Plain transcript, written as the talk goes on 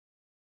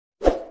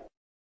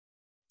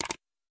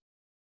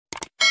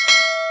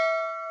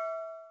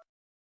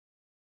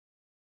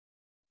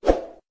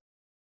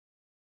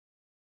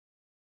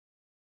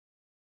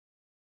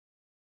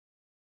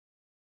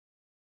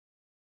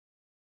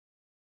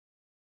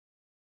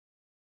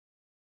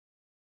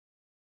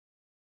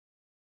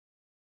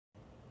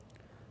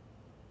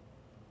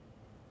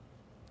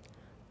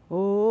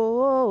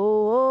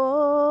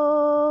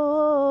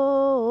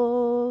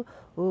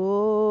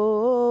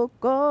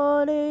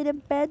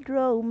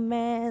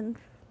romance.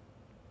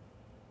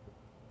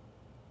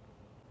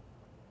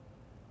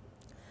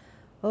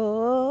 Oh,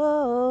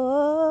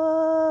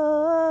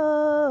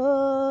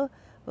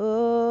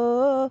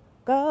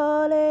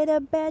 call it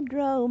a bad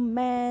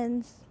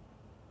romance.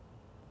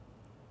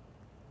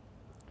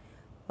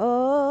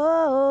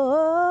 Call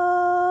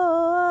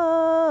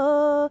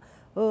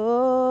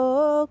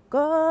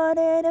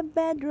it a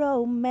bad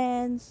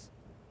romance.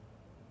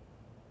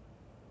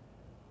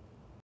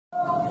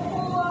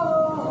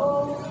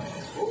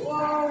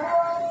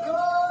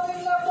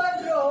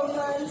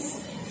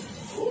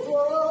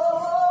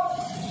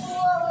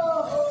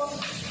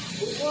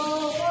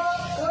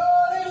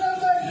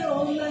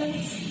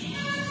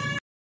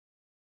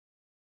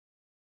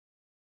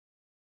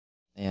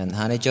 Ayan,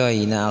 Honey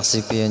Joy,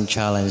 ina-accept yung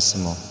challenge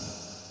mo.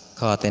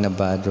 Caught in a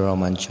bad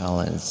romance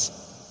challenge.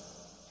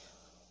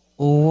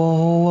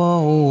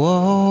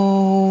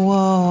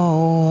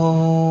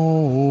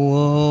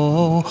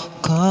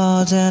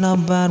 Caught in a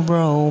bad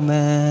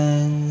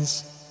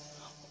romance.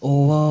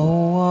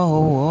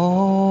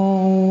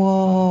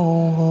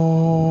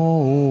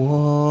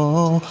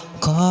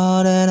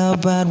 Caught in a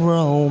bad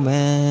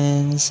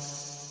romance.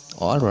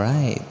 All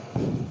right.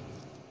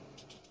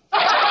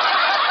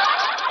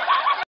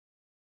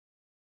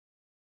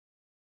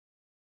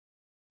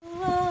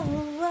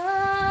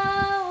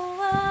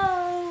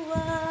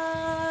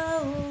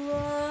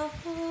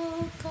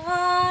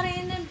 Caught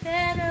in a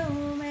bad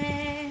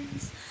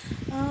romance.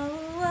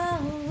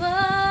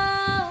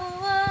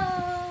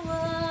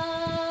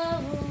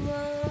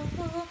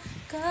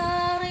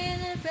 Caught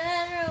in a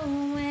bad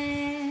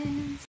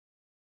romance.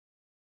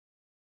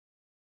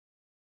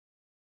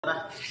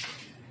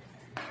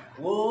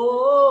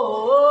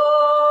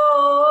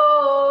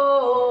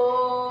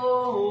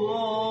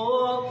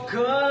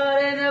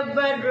 Caught in a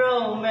bad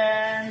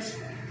romance.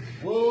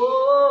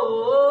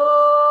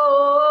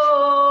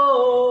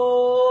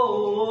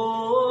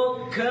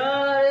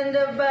 Caught in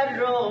the bad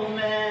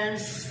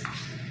romance.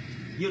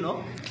 You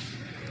know?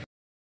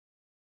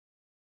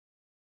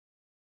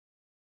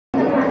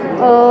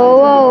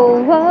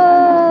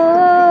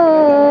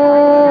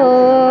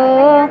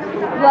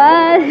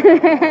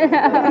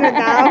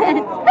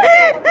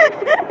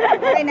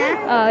 Okay na?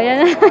 Oh,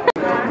 yan na.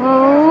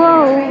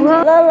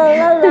 La la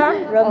la la,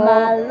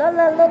 Rama, la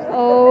la la.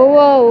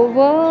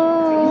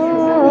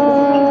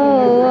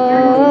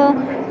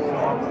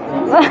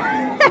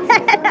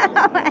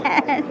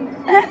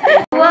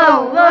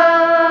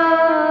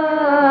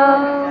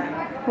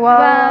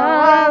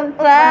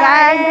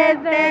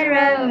 Private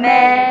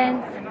romance.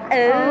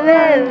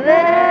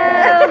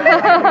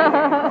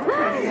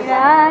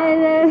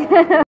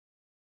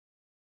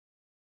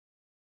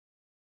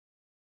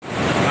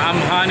 Ma'am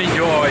Honey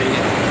Joy,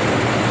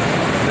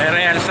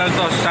 re-rehearsal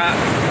to sa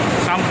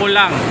sample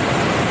lang.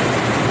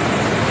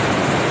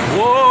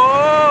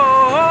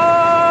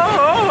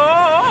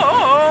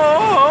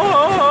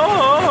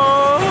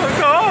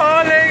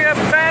 Calling a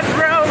bad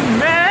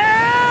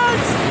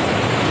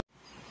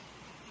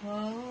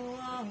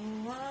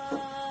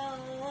romance.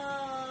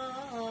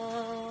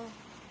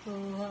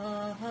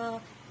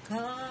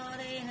 Caught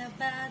in a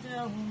bad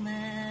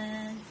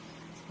romance.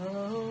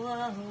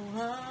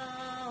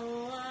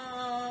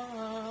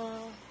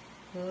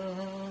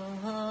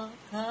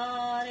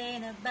 Caught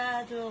in a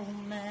bad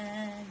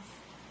romance.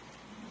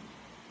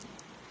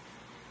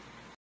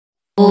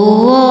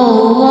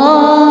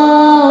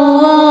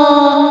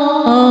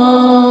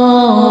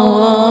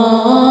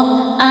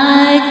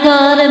 I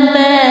got a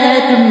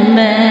bad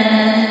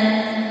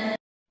romance.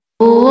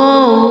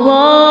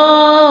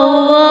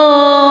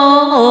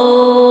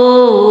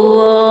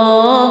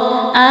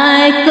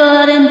 I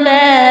got a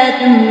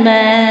bad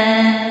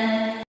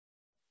romance.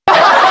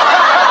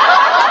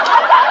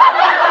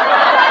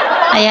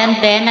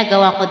 Ayan din,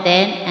 nagawa ko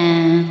din.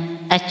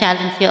 I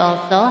challenge you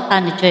also,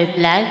 Honey Joy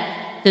Vlog,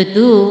 to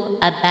do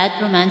a bad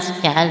romance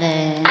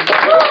challenge.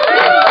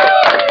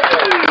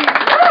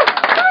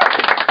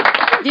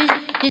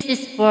 This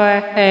is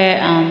for her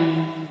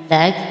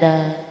vlog,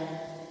 the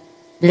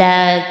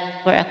vlog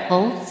for a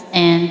cause.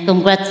 And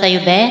congrats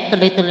sa'yo, Be.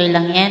 Tuloy-tuloy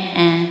lang yan.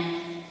 And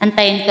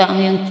antayin ko ang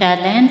iyong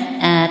challenge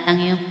at ang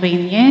iyong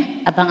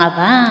premiere.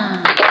 Abang-abang!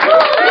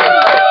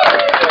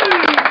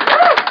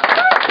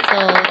 So,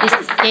 this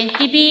is Jane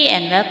TV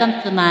and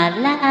welcome to my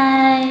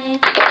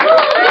life. Bye.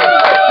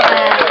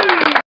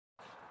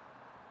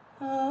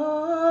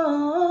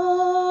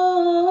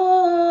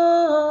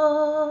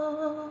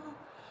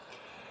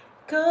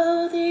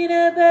 Caught in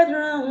a bad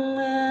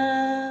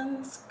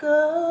romance.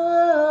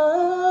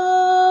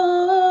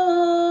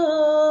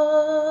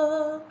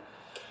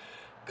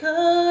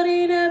 Caught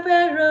in a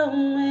bad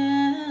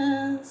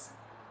romance.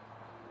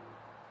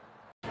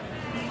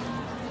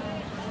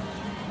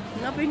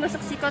 Napay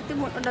nasaksikat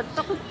mo ang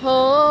takot.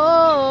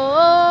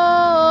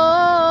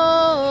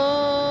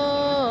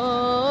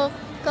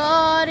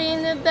 Caught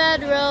in a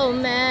bad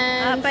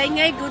romance. Apay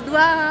ngay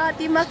gudwa,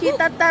 di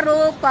makita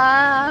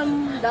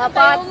taropam.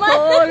 Dapat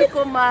call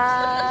ko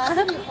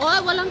man. Oh,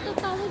 walang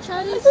tatawag,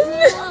 Charis.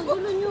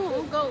 Gulo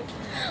nyo. Go.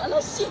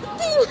 Alas, shit.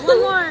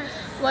 One more.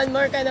 One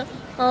more kind of.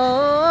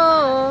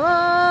 Oh,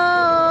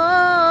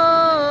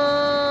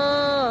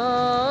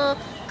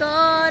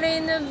 caught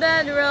in a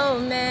bad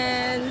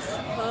romance.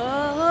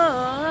 Oh,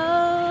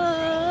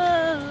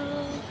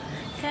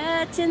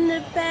 caught in the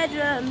bad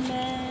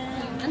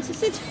romance. Ang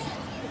susit.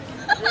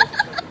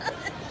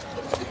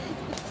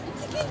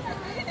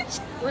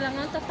 Wala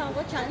nga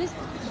tatawa, Chinese.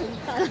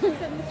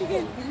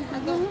 Sige.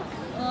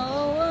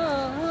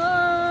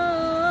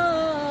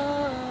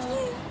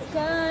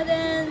 God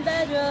and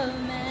bad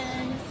romance.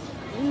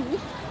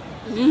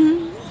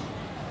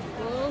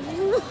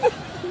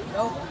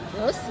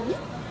 See?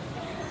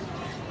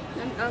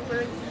 Ang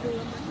awkward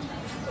naman.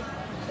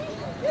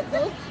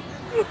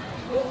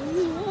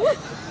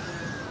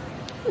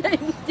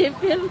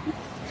 Naibustipil.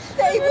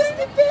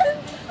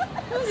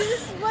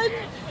 This one.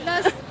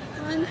 Last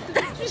one.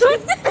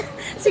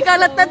 Si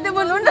Kalatan di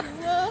mo luna.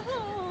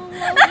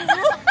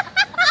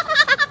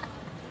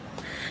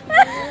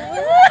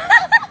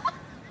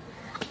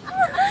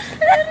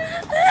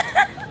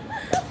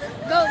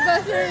 Go,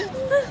 sir.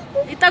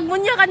 Itag mo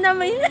niya ka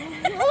namin.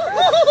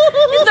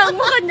 Itag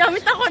mo ka namin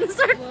ta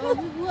concert.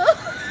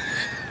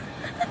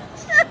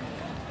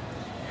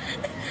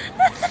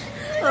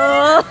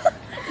 Oh.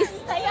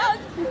 Tayo.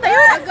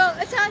 Go.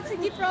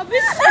 Sige,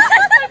 promise.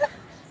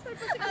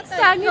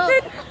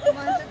 Sangitin.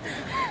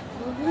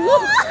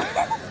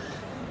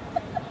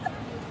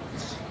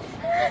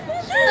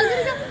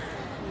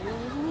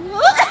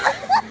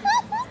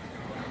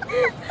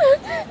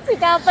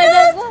 Sikapay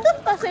na ko.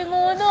 Kasi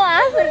muno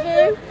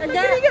sige.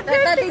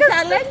 Natati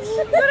challenge.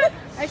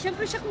 Ay,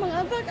 syempre siya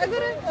mga abag.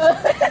 Agora.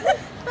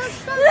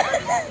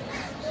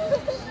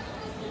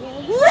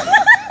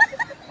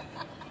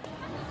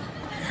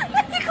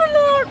 Hindi ko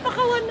lord.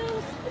 Pakawan na.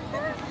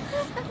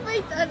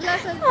 Wait,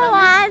 adlasan.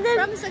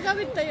 Promise na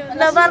gawin tayo.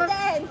 Nabar.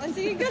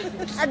 Sige.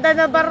 Ada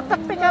nabar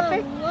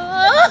takpi-kapi.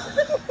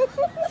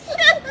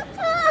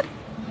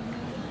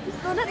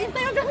 Gusto na rin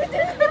tayo gawin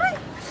tayo.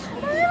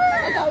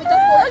 Agawin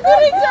ako.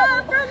 Agawin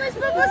ka. Promise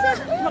ba ba sa...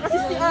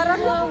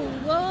 Makasisiaran lang.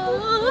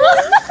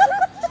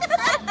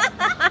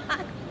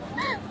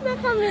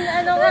 Nakamin,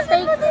 ano nga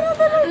take?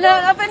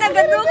 Apa na,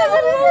 gando ka.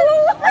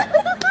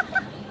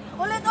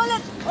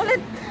 Ulit.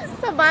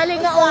 Sa bali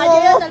nga,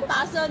 oo.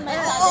 Talpason, may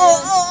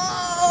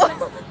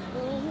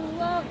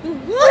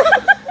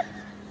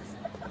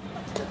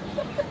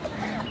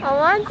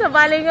awan, sa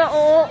bali nga,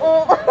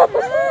 oo.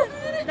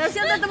 Dahil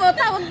siya na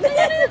tumatawag na.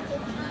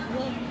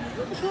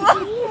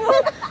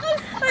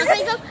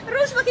 Ay,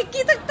 Rose,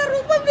 makikita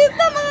tarupa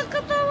bita, mga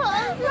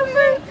katawa.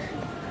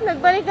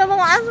 Nagbalik ka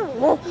mga aso.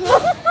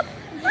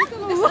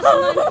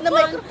 Na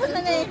microphone na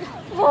na eh.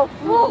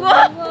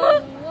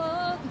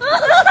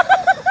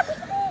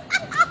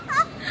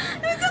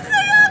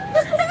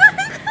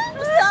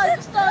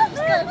 Gusto.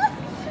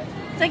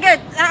 Sige,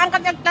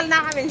 angkat nagtal na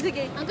kami.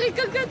 Sige. Angkat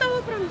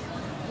kagkatawa, promise.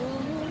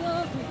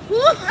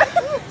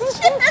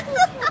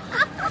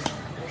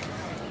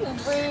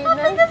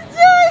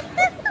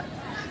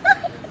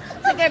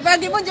 Sige,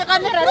 bagi mo dyan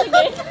camera.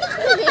 Sige.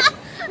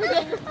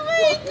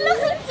 Wait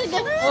lang. Sige.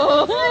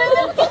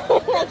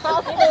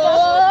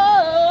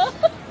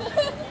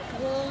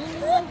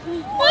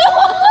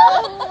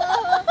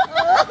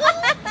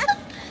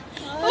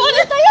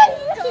 Ulit tayo.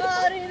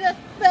 Sorry na.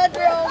 Bad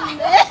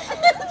romance.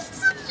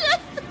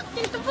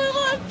 Ito po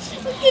ako.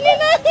 Kini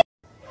na.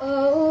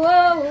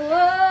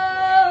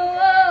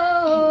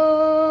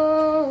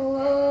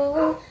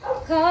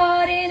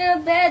 Caught in a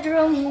bad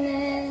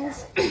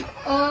romance.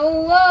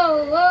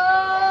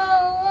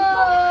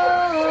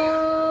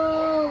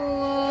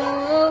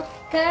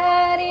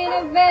 Caught in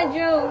a bad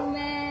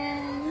romance.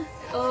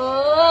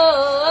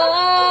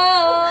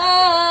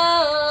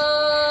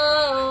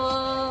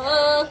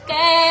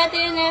 Caught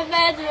in a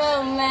bad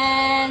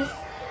romance.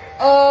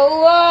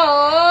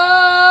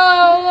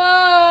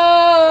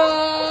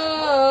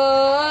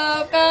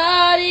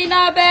 Caught in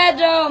a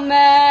bad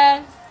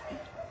romance.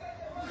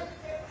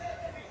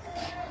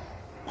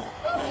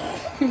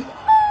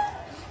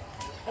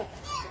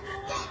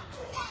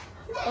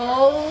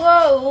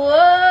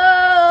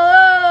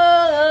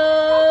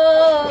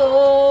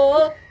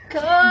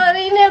 Caught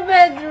in a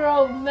bad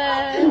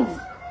romance.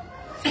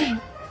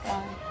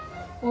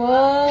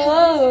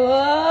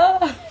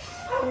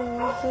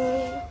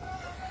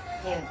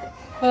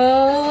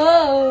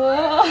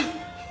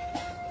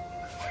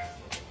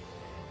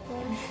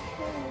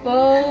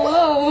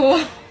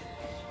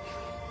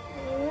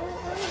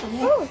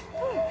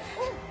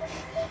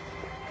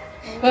 Caught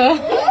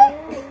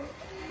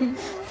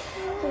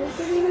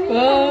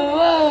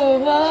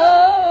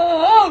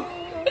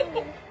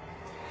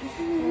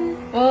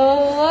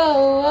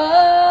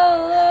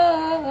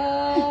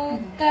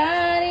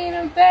in a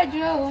bad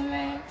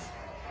romance.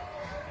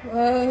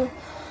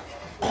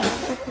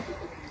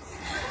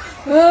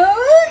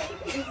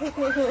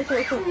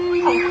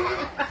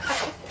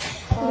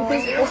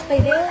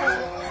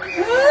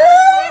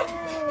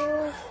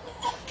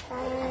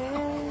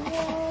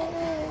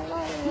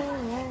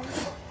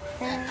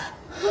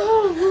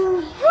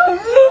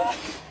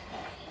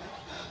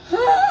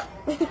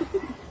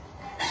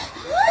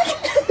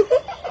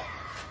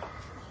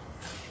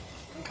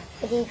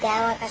 Hindi ka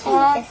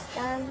makakalitas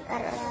doon.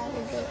 Araw-araw.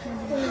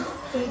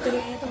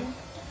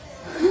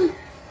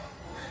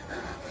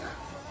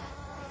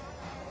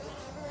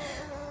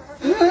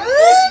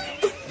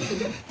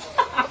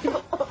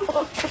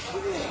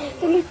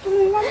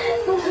 Tuloy-tuloy lang.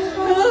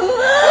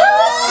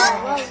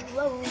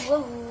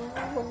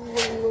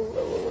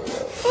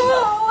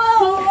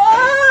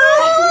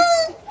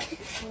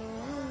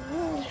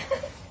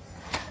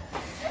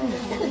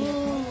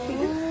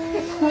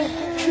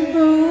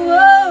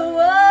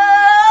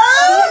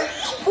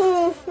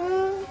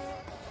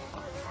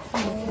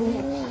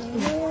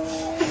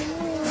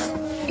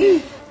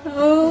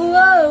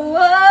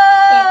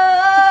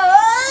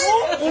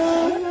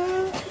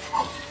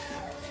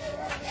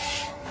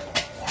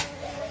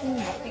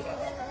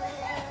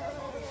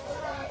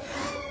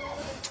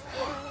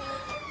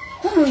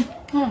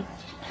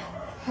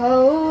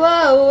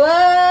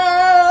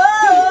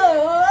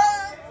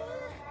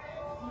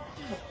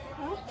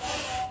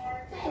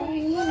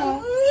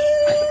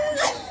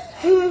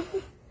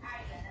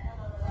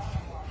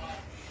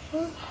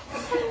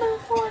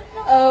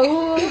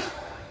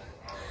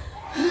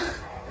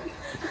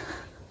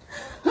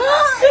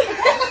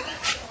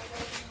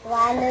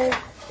 Walo,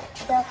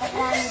 do ka